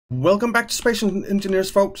Welcome back to Space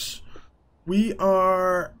Engineers, folks. We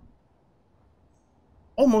are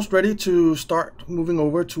almost ready to start moving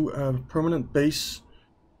over to a permanent base.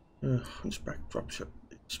 Hunchback dropship.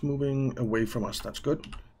 It's moving away from us. That's good.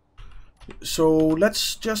 So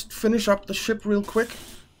let's just finish up the ship real quick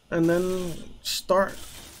and then start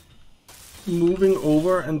moving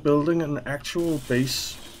over and building an actual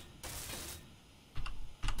base.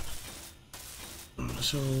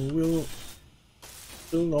 So we'll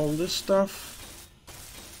build all this stuff.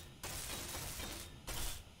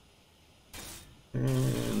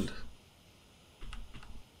 And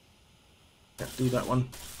can't do that one.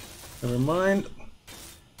 Never mind.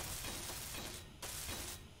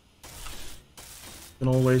 Can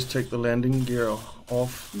always take the landing gear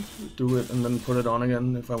off, do it, and then put it on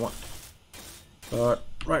again if I want. But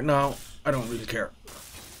right now, I don't really care.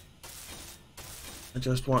 I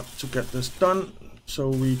just want to get this done so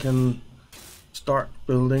we can start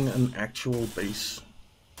building an actual base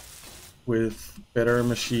with better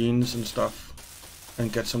machines and stuff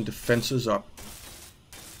and get some defenses up.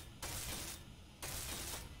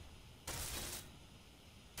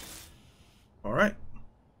 Alright,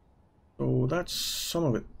 so that's some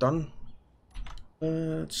of it done.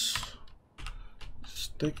 Let's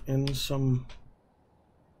stick in some,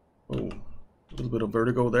 a little bit of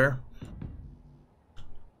vertigo there.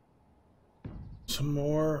 Some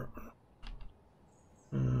more.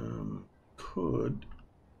 Could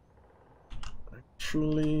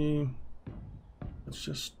actually, let's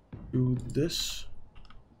just do this.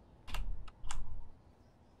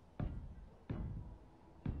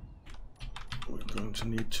 We're going to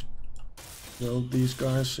need to build these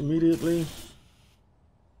guys immediately,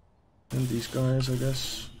 and these guys, I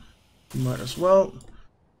guess, might as well.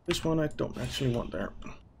 This one I don't actually want there.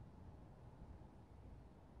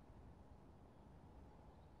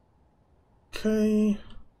 Okay.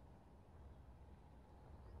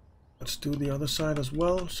 Let's do the other side as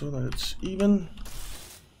well, so that it's even.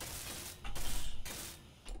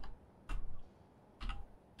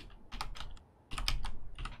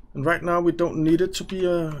 And right now we don't need it to be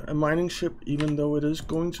a mining ship, even though it is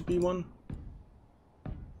going to be one.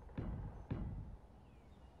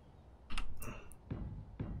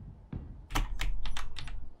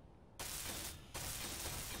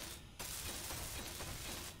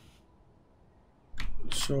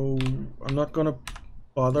 So I'm not gonna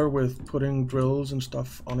bother with putting drills and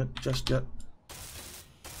stuff on it just yet.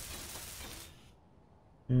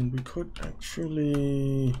 And we could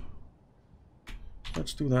actually,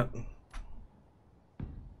 let's do that.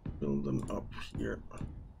 Build them up here.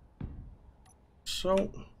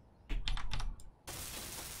 So,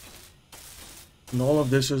 and all of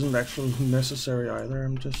this isn't actually necessary either.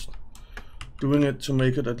 I'm just doing it to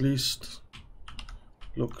make it at least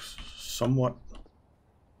look somewhat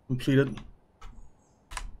completed.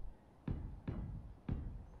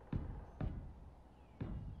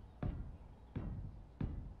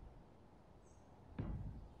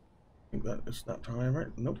 I think that is that high, right?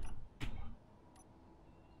 Nope.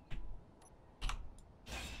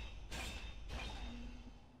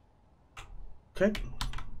 Okay.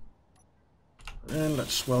 And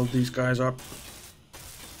let's swell these guys up.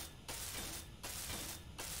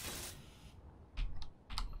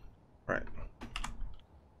 Right.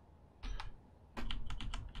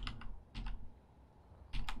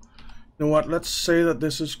 You know what? Let's say that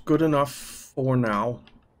this is good enough for now.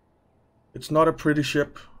 It's not a pretty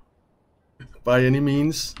ship by any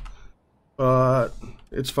means, but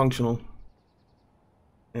it's functional.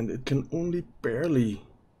 And it can only barely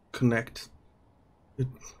connect. It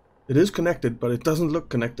is connected, but it doesn't look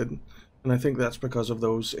connected. And I think that's because of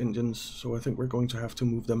those engines. So I think we're going to have to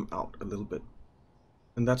move them out a little bit.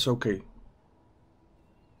 And that's okay.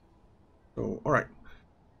 So, alright.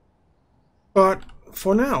 But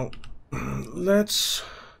for now, let's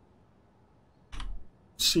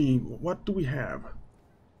see, what do we have?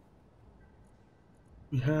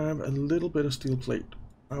 We have a little bit of steel plate.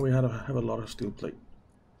 We have a lot of steel plate.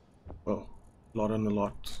 Well, a lot and a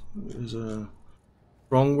lot is a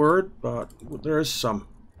wrong word, but there is some.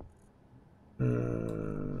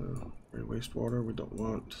 Wastewater we don't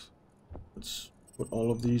want. Let's put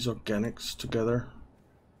all of these organics together.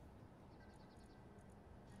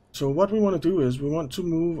 So what we want to do is we want to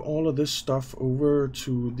move all of this stuff over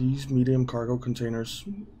to these medium cargo containers.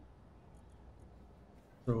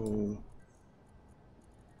 So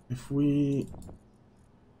if we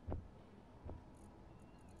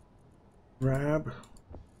grab,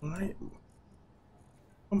 come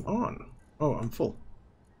on. Oh, I'm full.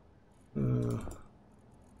 Dang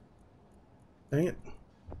it.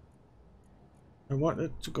 I want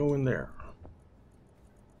it to go in there.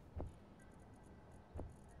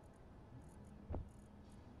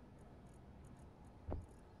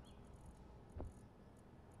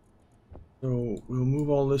 So we'll move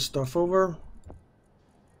all this stuff over.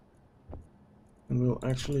 And we'll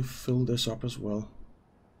actually fill this up as well.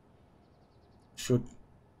 Should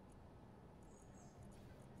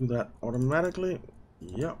do that automatically.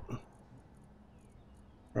 Yep.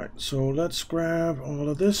 Right, so let's grab all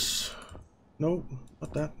of this. No,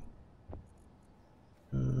 not that.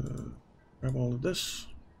 Grab all of this.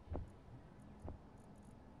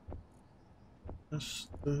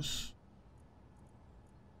 This.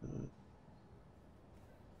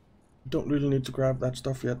 Don't really need to grab that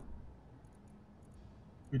stuff yet.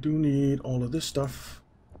 We do need all of this stuff.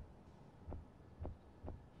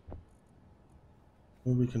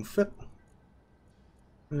 Well, we can fit.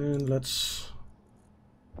 And let's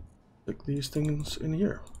stick these things in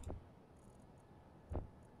here.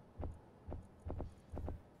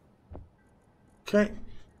 Okay.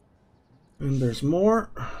 And there's more.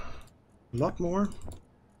 A lot more.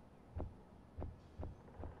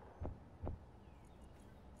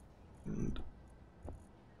 And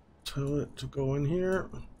tell it to go in here.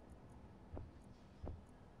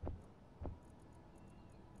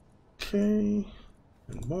 Okay.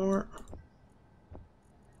 And more.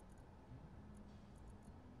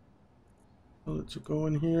 Tell it to go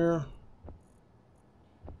in here.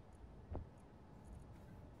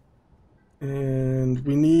 And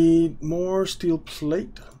we need more steel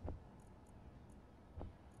plate.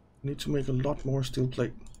 Need to make a lot more steel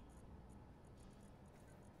plate.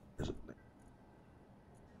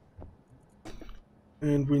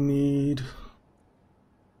 And we need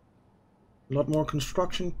a lot more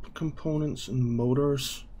construction components and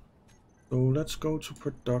motors. So let's go to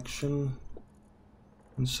production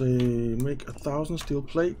and say make 1,000 steel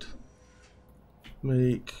plate,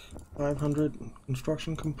 make 500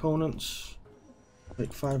 construction components,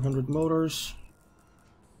 make 500 motors,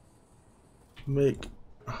 make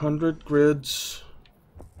 100 grids,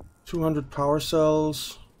 200 power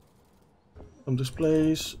cells, some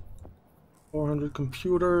displays, 400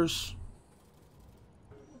 computers,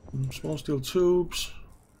 some small steel tubes,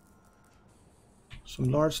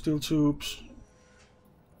 some large steel tubes,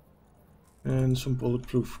 and some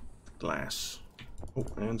bulletproof glass. Oh,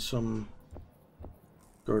 and some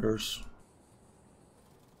girders.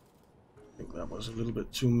 I think that was a little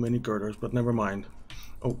bit too many girders, but never mind.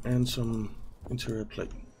 Oh, and some interior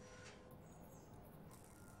plate.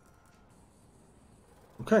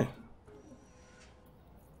 Okay.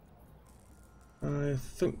 I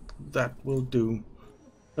think that will do.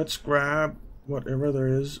 Let's grab whatever there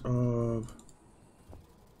is of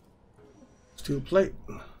steel plate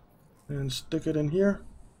and stick it in here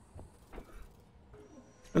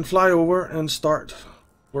and fly over and start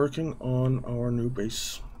working on our new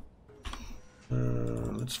base.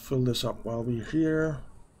 Let's fill this up while we're here.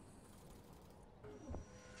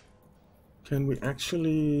 Can we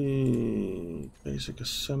actually basic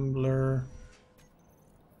assembler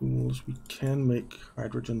tools? We can make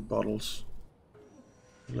hydrogen bottles.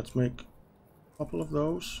 Let's make a couple of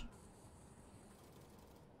those.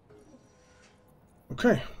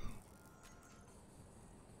 Okay.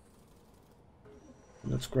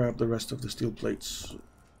 Let's grab the rest of the steel plates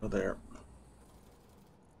there.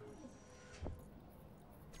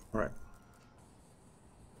 Alright.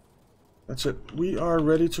 That's it. We are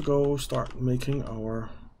ready to go start making our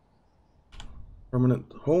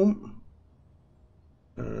permanent home.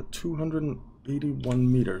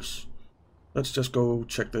 281 meters. Let's just go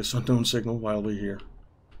check this unknown signal while we're here.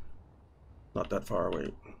 Not that far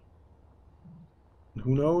away. And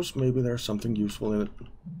who knows, maybe there's something useful in it.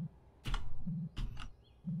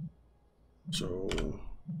 So,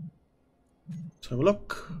 let's have a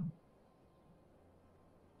look.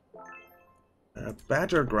 A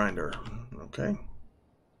badger grinder, okay.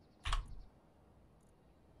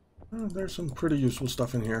 There's some pretty useful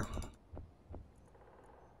stuff in here.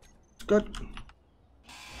 It's good.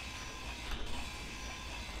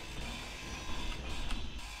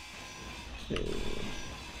 Okay.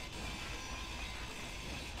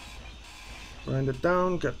 Grind it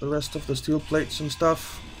down, get the rest of the steel plates and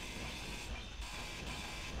stuff.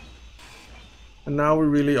 And now we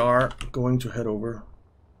really are going to head over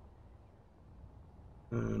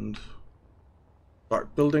and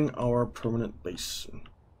start building our permanent base.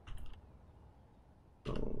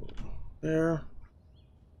 So there.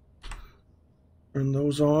 Turn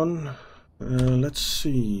those on. Let's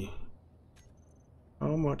see.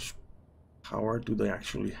 How much power do they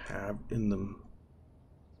actually have in them?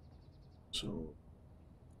 So,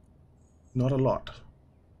 not a lot.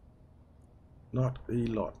 Not a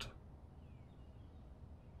lot.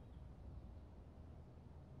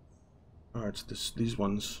 Alright, it's these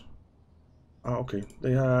ones. Ah, okay.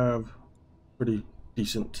 They have pretty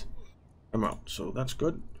decent I'm out, so that's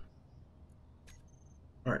good.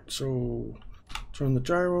 Alright, so turn the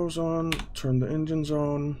gyros on, turn the engines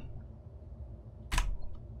on,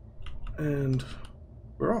 and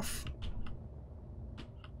we're off.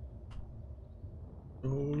 So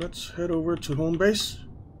let's head over to home base.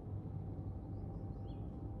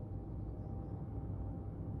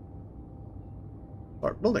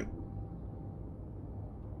 Start building.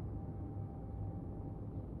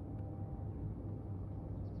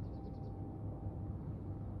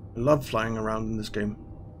 I love flying around in this game.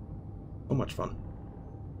 So much fun.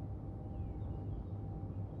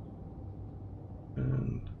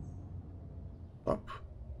 And up.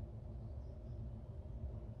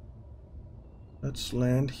 Let's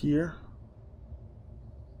land here.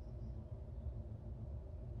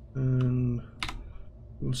 And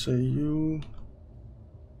we'll say you.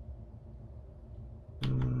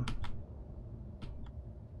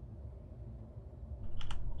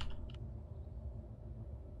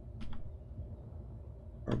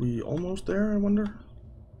 Are we almost there, I wonder?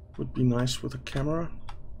 Would be nice with a camera.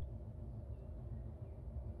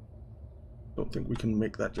 Don't think we can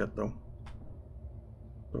make that yet, though.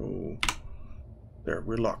 So, there,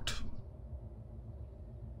 we're locked.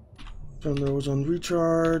 Turn those on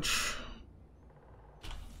recharge.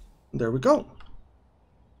 There we go.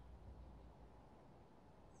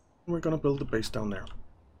 We're gonna build a base down there.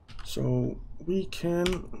 So, we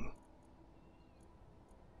can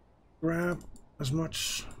grab as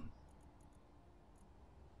much.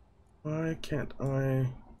 Why can't I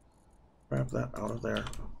grab that out of there?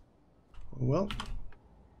 Well,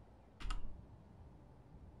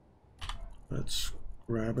 let's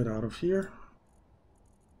grab it out of here.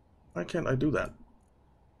 Why can't I do that?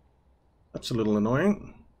 That's a little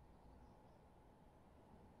annoying,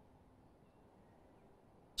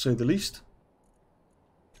 to say the least.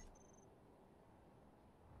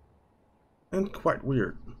 And quite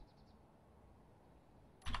weird.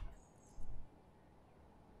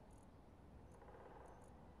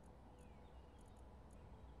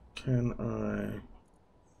 Can I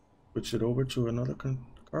switch it over to another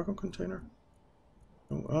cargo container?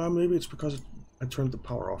 Oh, maybe it's because I turned the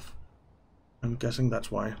power off. I'm guessing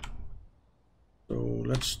that's why. So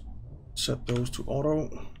let's set those to auto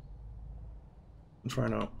and try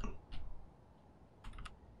now.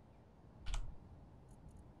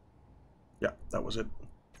 Yeah, that was it.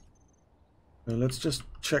 And let's just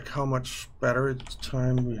check how much battery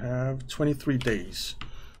time we have. 23 days.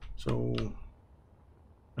 So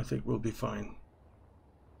I think we'll be fine.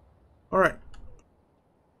 All right.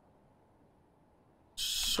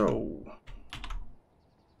 So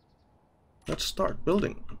let's start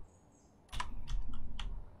building.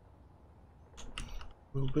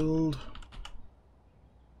 We'll build,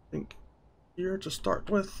 I think, here to start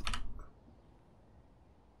with.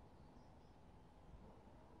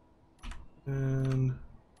 And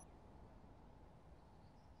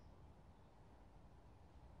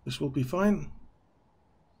this will be fine.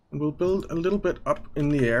 And we'll build a little bit up in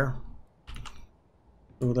the air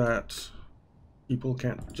so that people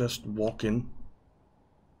can't just walk in.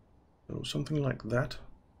 So something like that.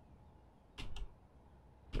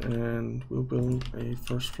 And we'll build a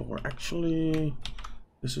first floor. Actually,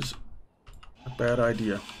 this is a bad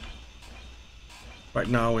idea. Right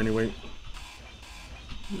now, anyway.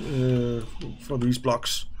 For these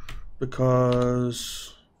blocks.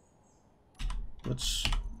 Because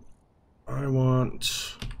I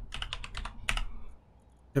want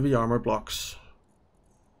heavy armor blocks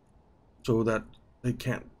so that they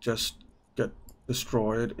can't just get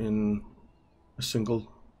destroyed in a single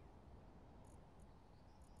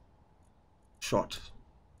shot.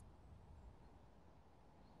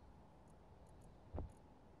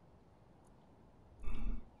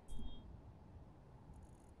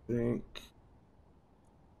 I think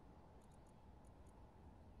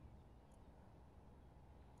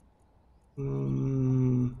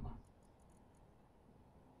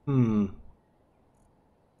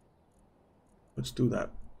let's do that.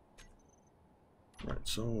 Right,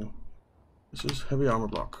 so this is heavy armor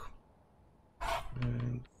block.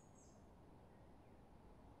 And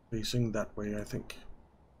facing that way, I think.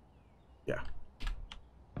 Yeah.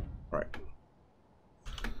 Right.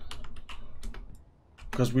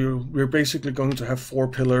 Because we're basically going to have 4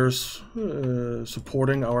 pillars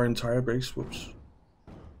supporting our entire base. Whoops.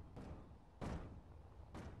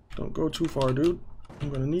 Don't go too far, dude. I'm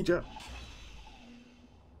gonna need ya.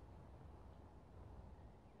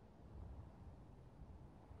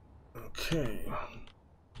 Okay.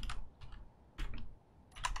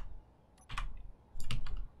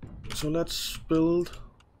 So let's build.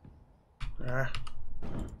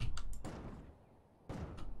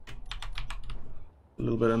 A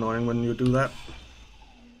little bit annoying when you do that.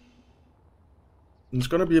 And it's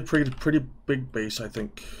gonna be a pretty big base, I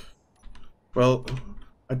think. Well,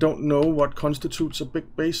 I don't know what constitutes a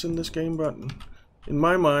big base in this game, but in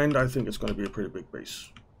my mind, I think it's gonna be a pretty big base.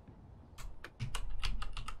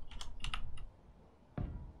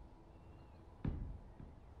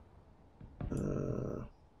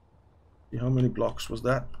 See how many blocks was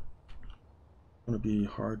that? Gonna be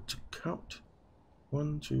hard to count.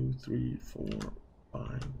 1, 2, 3, 4,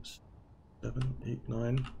 5, 7, 8,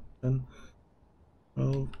 9, 10,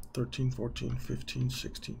 12, 13, 14, 15,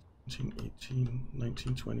 16, 17, 18,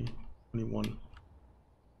 19, 20, 21.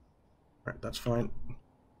 Alright, that's fine.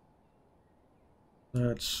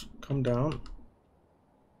 Let's come down.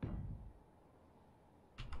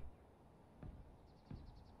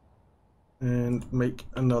 And make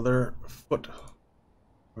another foot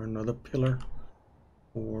or another pillar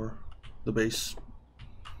for the base.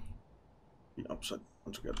 The upside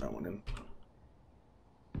down to get that one in.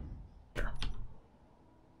 There.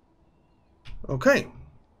 Okay.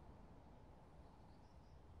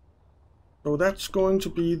 So that's going to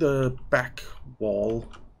be the back wall.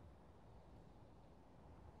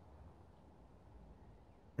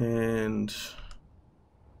 And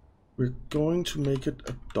we're going to make it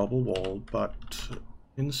a double wall, but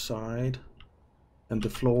inside, and the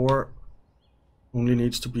floor only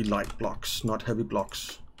needs to be light blocks, not heavy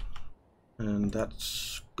blocks. And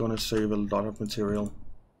that's gonna save a lot of material.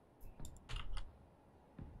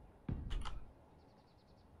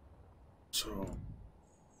 So,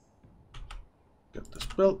 get this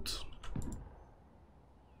built.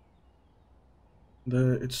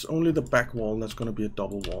 It's only the back wall that's gonna be a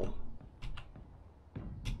double wall.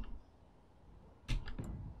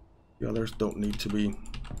 The others don't need to be.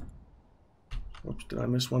 Oops, did I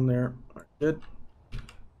miss one there? I did.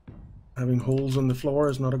 Having holes in the floor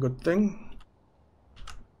is not a good thing.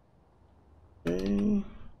 Okay.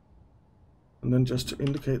 And then just to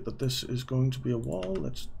indicate that this is going to be a wall,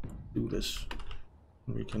 let's do this.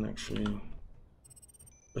 We can actually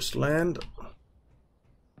just land.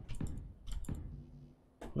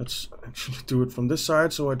 Let's actually do it from this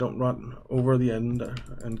side so I don't run over the end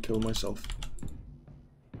and kill myself.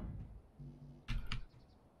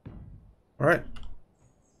 Alright.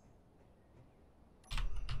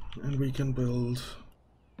 And we can build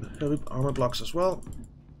heavy armor blocks as well.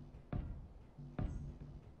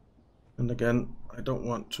 And again, I don't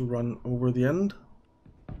want to run over the end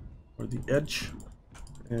or the edge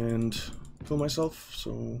and kill myself,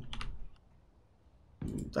 so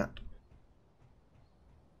do that.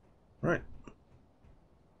 Right.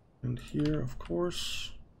 And here, of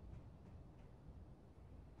course.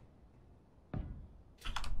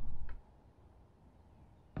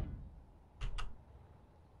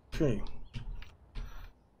 Okay.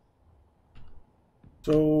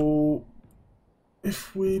 So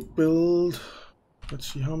if we build,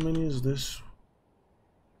 let's see, how many is this?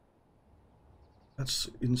 That's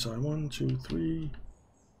inside 1, 2, 3,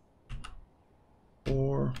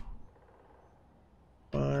 4,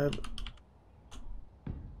 5,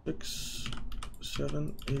 6,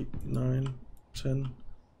 7, 8, 9, 10,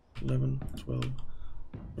 11, 12,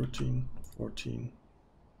 13, 14,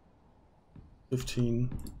 15,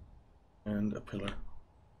 and a pillar.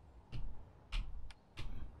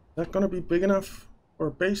 Is that gonna be big enough for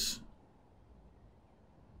a base?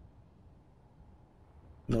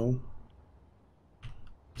 No.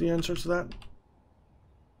 The answer to that?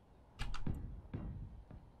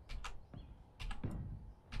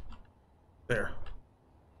 There.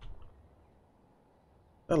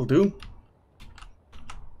 That'll do.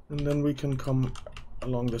 And then we can come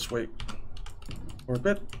along this way for a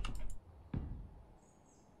bit.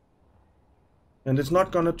 And it's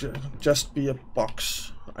not gonna just be a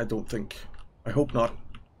box, I don't think. I hope not.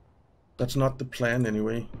 That's not the plan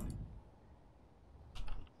anyway.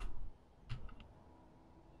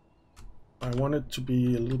 I want it to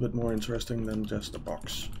be a little bit more interesting than just a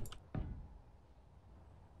box.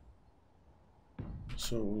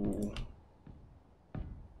 So I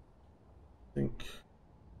think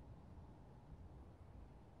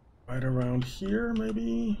right around here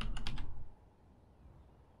maybe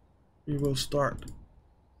we will start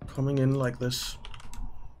coming in like this.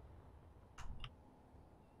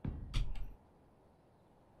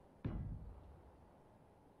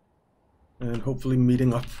 And hopefully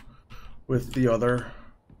meeting up with the other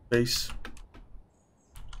base.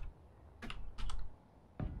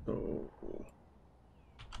 So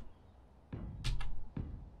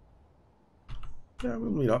yeah,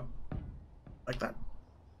 we'll meet up like that.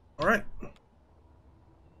 All right.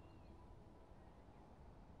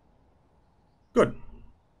 Good.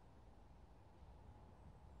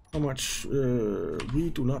 How much? We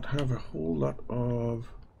do not have a whole lot of...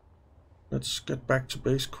 Let's get back to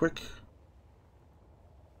base quick.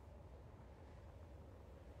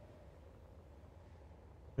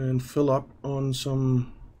 And fill up on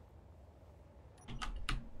some...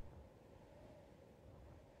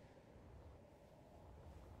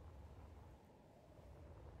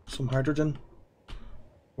 hydrogen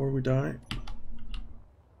before we die.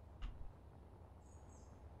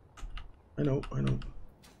 I know.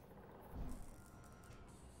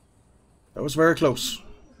 That was very close.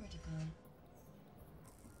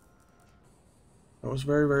 That was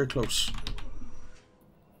very, very close.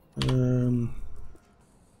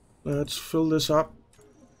 Let's fill this up.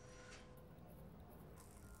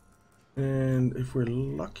 And if we're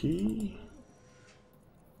lucky,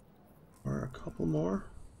 or a couple more.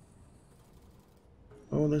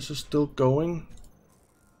 Oh, this is still going.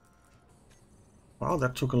 Wow,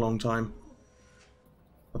 that took a long time.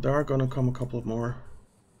 But there are gonna come a couple more.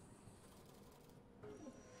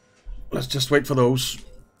 Let's just wait for those.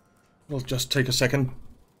 We'll just take a second.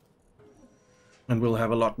 And we'll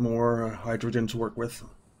have a lot more hydrogen to work with.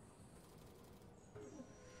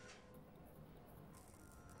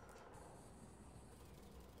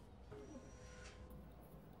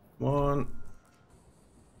 Come on.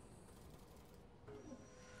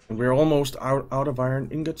 And we're almost out of iron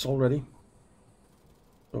ingots already.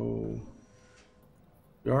 So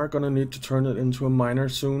we are gonna need to turn it into a miner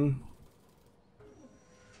soon.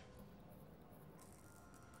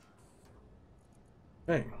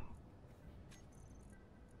 Okay.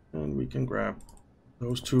 And we can grab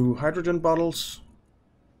those 2 hydrogen bottles.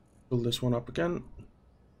 Fill this one up again.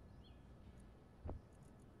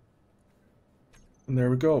 And there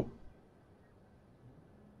we go.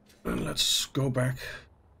 And let's go back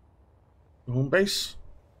to home base.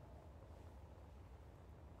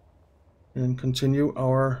 And continue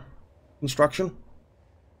our construction.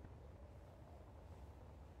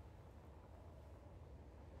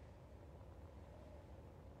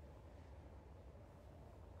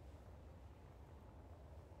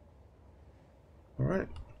 All right,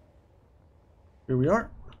 here we are.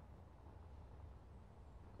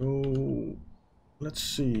 So let's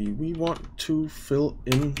see, we want to fill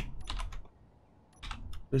in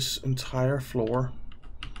this entire floor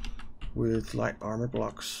with light armor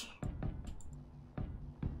blocks.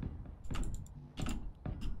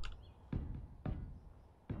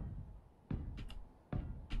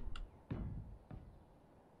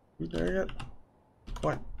 We there yet?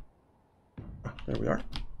 Quite. There we are.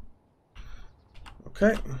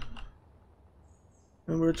 Okay.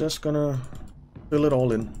 And we're just gonna fill it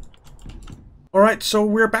all in. Alright, so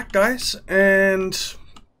we're back, guys, and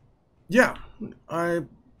yeah, I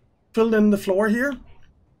filled in the floor here.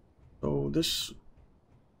 So this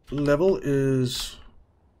level is,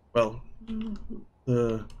 well,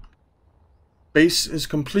 the base is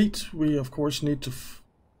complete. We of course need to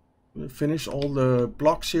finish all the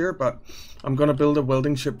blocks here, but I'm gonna build a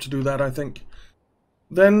welding ship to do that, I think.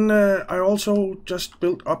 Then I also just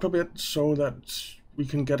built up a bit so that we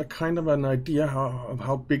can get a kind of an idea of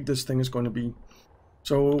how big this thing is going to be.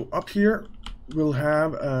 So up here we'll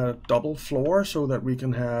have a double floor so that we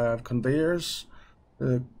can have conveyors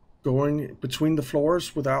going between the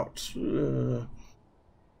floors without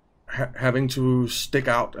having to stick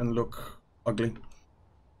out and look ugly.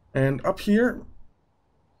 And up here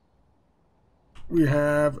we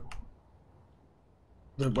have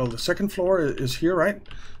the second floor is here, right?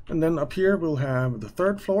 And then up here we'll have the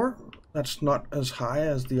third floor. That's not as high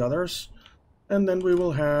as the others. And then we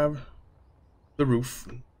will have the roof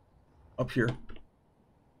up here.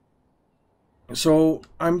 So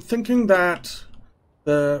I'm thinking that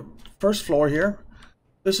the first floor here,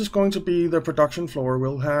 this is going to be the production floor.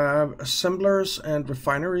 We'll have assemblers and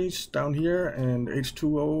refineries down here and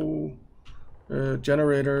H2O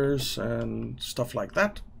generators and stuff like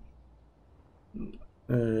that.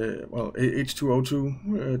 Well,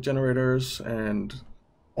 H2O2 generators and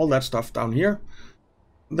all that stuff down here.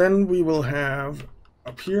 Then we will have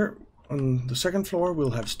up here on the second floor,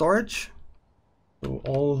 we'll have storage. So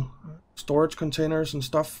all storage containers and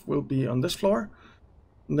stuff will be on this floor.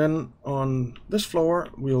 And then on this floor,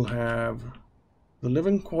 we'll have the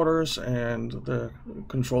living quarters and the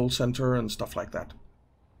control center and stuff like that.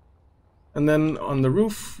 And then on the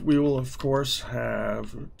roof, we will of course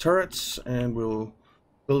have turrets, and we'll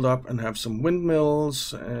build up and have some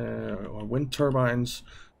windmills or wind turbines.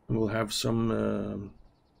 And we'll have some,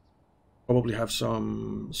 probably have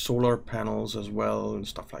some solar panels as well and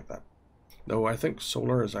stuff like that. Though I think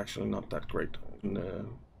solar is actually not that great in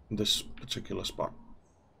this particular spot.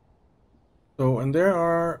 So, and there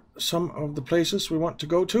are some of the places we want to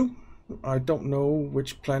go to. I don't know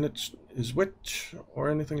which planet is which or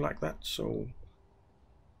anything like that, so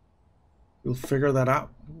we'll figure that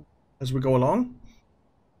out as we go along.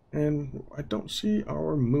 And I don't see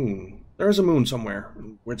our moon. There is a moon somewhere,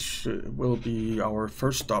 which will be our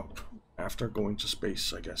first stop after going to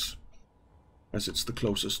space, I guess, as it's the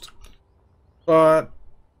closest. But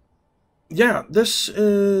yeah, this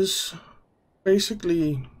is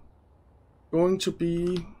basically going to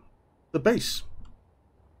be the base.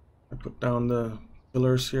 I put down the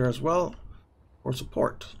pillars here as well for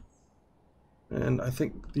support. And I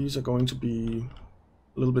think these are going to be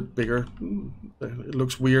a little bit bigger. It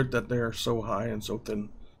looks weird that they're so high and so thin.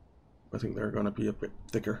 I think they're going to be a bit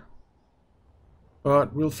thicker.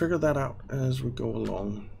 But we'll figure that out as we go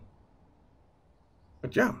along.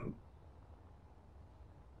 But yeah.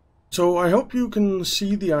 So I hope you can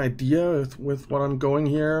see the idea with what I'm going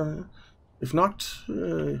here. If not,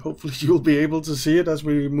 hopefully you'll be able to see it as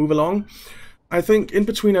we move along. I think in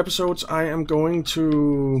between episodes I am going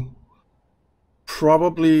to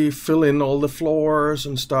probably fill in all the floors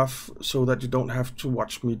and stuff so that you don't have to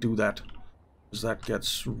watch me do that, because that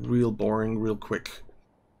gets real boring real quick.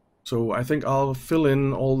 So I think I'll fill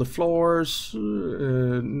in all the floors,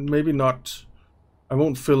 maybe not, I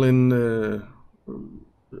won't fill in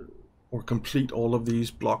or complete all of these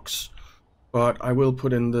blocks, but I will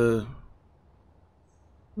put in the,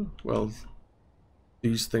 well,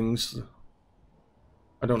 these things,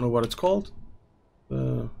 I don't know what it's called.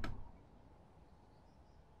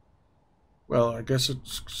 Well, I guess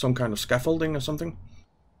it's some kind of scaffolding or something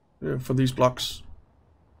for these blocks.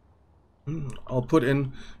 I'll put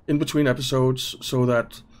in between episodes so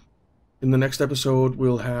that in the next episode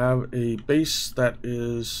we'll have a base that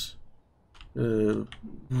is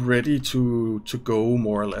ready to go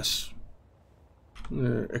more or less.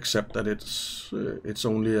 Except that it's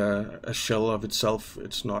only a shell of itself.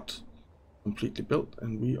 It's not completely built,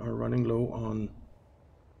 and we are running low on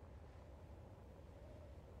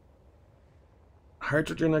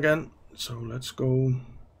hydrogen again, so let's go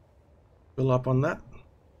fill up on that.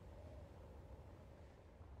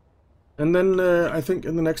 And then I think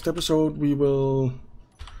in the next episode we will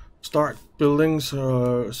start building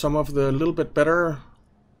some of the little bit better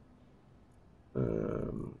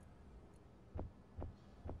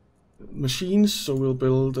machines. So we'll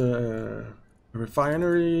build a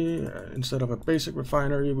refinery. Instead of a basic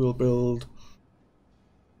refinery, we'll build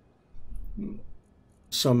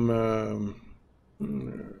some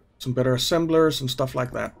better assemblers and stuff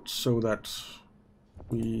like that, so that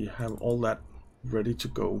we have all that ready to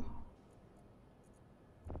go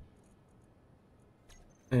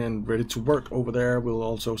and ready to work over there. We'll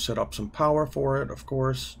also set up some power for it, of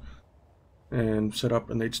course, and set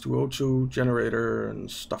up an H2O2 generator and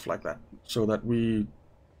stuff like that, so that we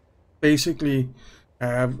basically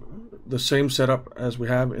have the same setup as we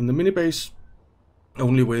have in the mini base,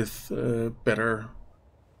 only with better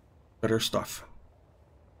stuff.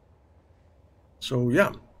 So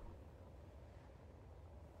yeah.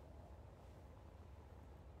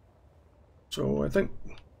 So I think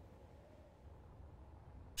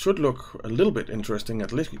should look a little bit interesting,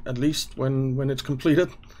 at least when it's completed.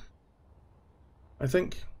 I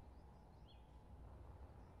think.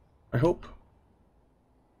 I hope.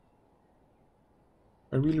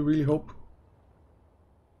 I really hope.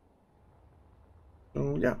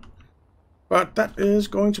 So yeah. But that is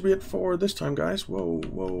going to be it for this time, guys.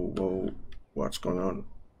 Whoa. What's going on?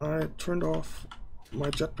 I turned off my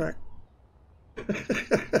jetpack.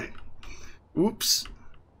 Oops.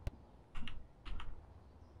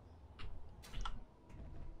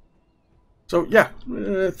 So yeah,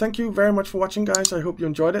 thank you very much for watching, guys. I hope you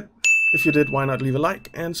enjoyed it. If you did, why not leave a like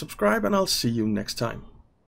and subscribe, and I'll see you next time.